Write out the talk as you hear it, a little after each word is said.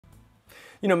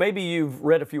You know, maybe you've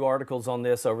read a few articles on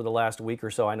this over the last week or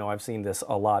so. I know I've seen this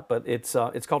a lot, but it's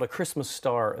called a Christmas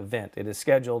star event. It is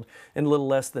scheduled in a little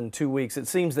less than 2 weeks. It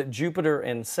seems that Jupiter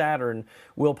and Saturn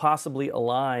will possibly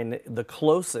align the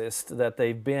closest that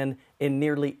they've been in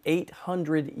nearly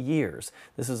 800 years.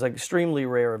 This is an extremely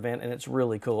rare event, and it's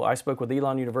really cool. I spoke with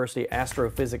Elon University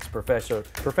astrophysics professor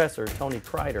Tony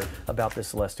Kreider about this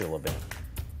celestial event.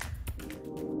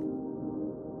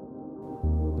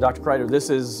 Dr. Kreider,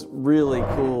 this is really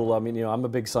cool. I mean, you know, I'm a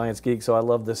big science geek, so I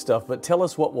love this stuff, but tell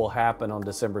us what will happen on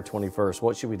December 21st.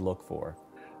 What should we look for?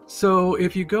 So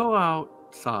if you go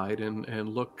outside and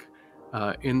look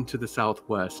into the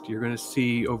southwest, you're going to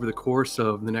see over the course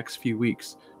of the next few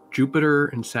weeks, Jupiter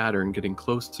and Saturn getting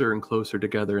closer and closer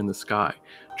together in the sky.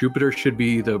 Jupiter should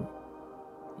be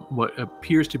what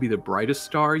appears to be the brightest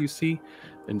star you see,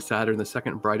 and Saturn the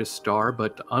second brightest star,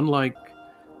 but unlike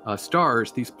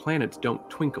stars, these planets don't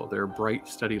twinkle. They're a bright,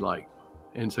 steady light.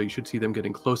 And so you should see them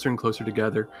getting closer and closer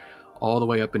together all the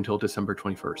way up until December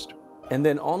 21st. And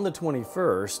then on the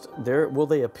 21st, will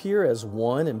they appear as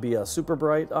one and be a super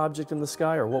bright object in the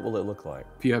sky, or what will it look like?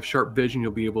 If you have sharp vision,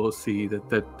 you'll be able to see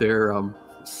that they're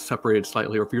separated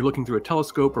slightly. Or if you're looking through a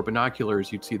telescope or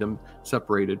binoculars, you'd see them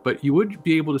separated. But you would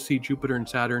be able to see Jupiter and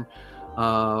Saturn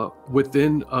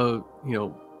within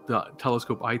the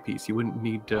telescope eyepiece. You wouldn't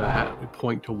need to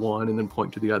point to one and then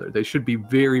point to the other. They should be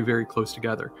very, very close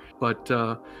together. But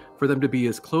for them to be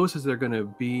as close as they're going to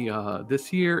be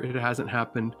this year, it hasn't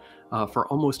happened for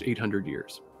almost 800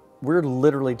 years. We're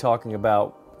literally talking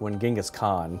about when Genghis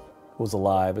Khan was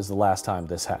alive is the last time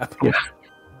this happened.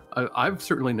 Yeah. I've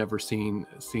certainly never seen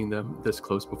them this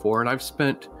close before, and I've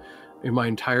spent in my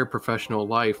entire professional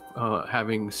life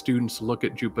having students look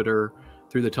at Jupiter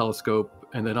through the telescope,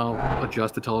 and then I'll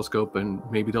adjust the telescope and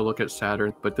maybe they'll look at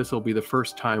Saturn. But this will be the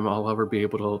first time I'll ever be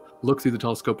able to look through the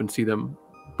telescope and see them,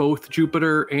 both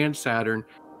Jupiter and Saturn.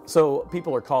 So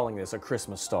people are calling this a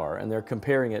Christmas star, and they're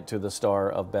comparing it to the Star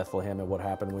of Bethlehem and what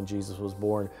happened when Jesus was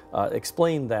born.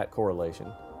 Explain that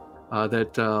correlation.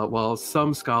 While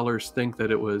some scholars think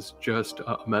that it was just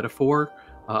a metaphor,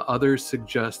 others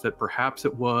suggest that perhaps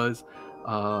it was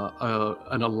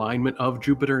an alignment of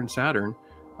Jupiter and Saturn,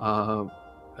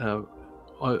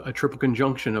 a triple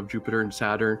conjunction of Jupiter and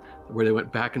Saturn, where they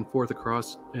went back and forth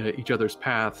across each other's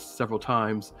paths several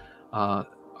times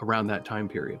around that time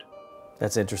period.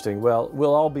 That's interesting. Well,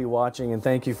 we'll all be watching, and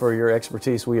thank you for your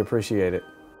expertise. We appreciate it.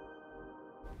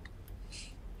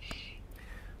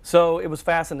 So it was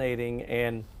fascinating,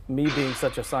 and me being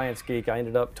such a science geek, I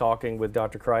ended up talking with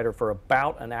Dr. Kreider for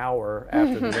about an hour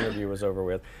after the interview was over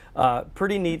with.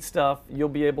 Pretty neat stuff. You'll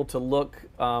be able to look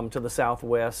to the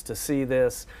southwest to see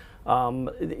this.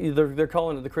 They're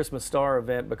calling it the Christmas star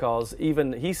event because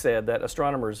even he said that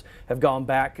astronomers have gone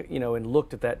back, and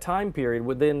looked at that time period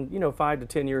within, 5 to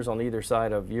 10 years on either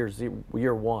side of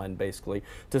year one, basically,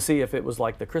 to see if it was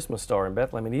like the Christmas star in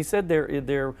Bethlehem. And he said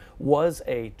there was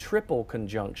a triple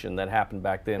conjunction that happened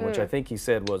back then, which I think he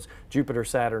said was Jupiter,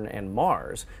 Saturn, and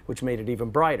Mars, which made it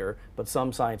even brighter. But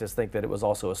some scientists think that it was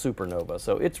also a supernova.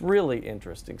 So it's really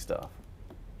interesting stuff.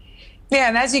 Yeah,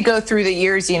 and as you go through the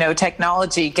years,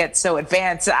 technology gets so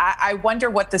advanced. I wonder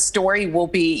what the story will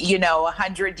be,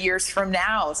 100 years from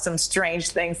now, some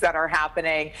strange things that are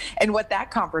happening, and what that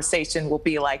conversation will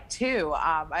be like, too.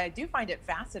 I do find it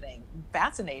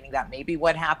fascinating that maybe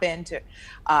what happened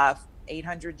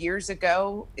 800 years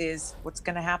ago is what's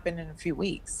going to happen in a few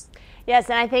weeks.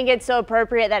 Yes, and I think it's so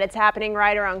appropriate that it's happening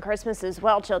right around Christmas as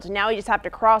well, Chilton. Now we just have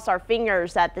to cross our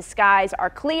fingers that the skies are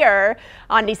clear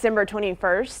on December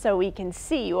 21st so we can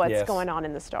see what's going on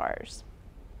in the stars.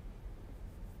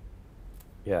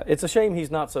 Yeah, it's a shame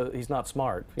he's not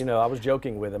smart. I was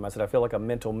joking with him. I said, I feel like a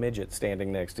mental midget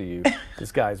standing next to you.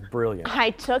 This guy's brilliant.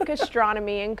 I took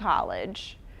astronomy in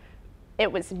college.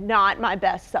 It was not my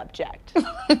best subject.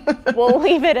 We'll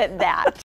leave it at that.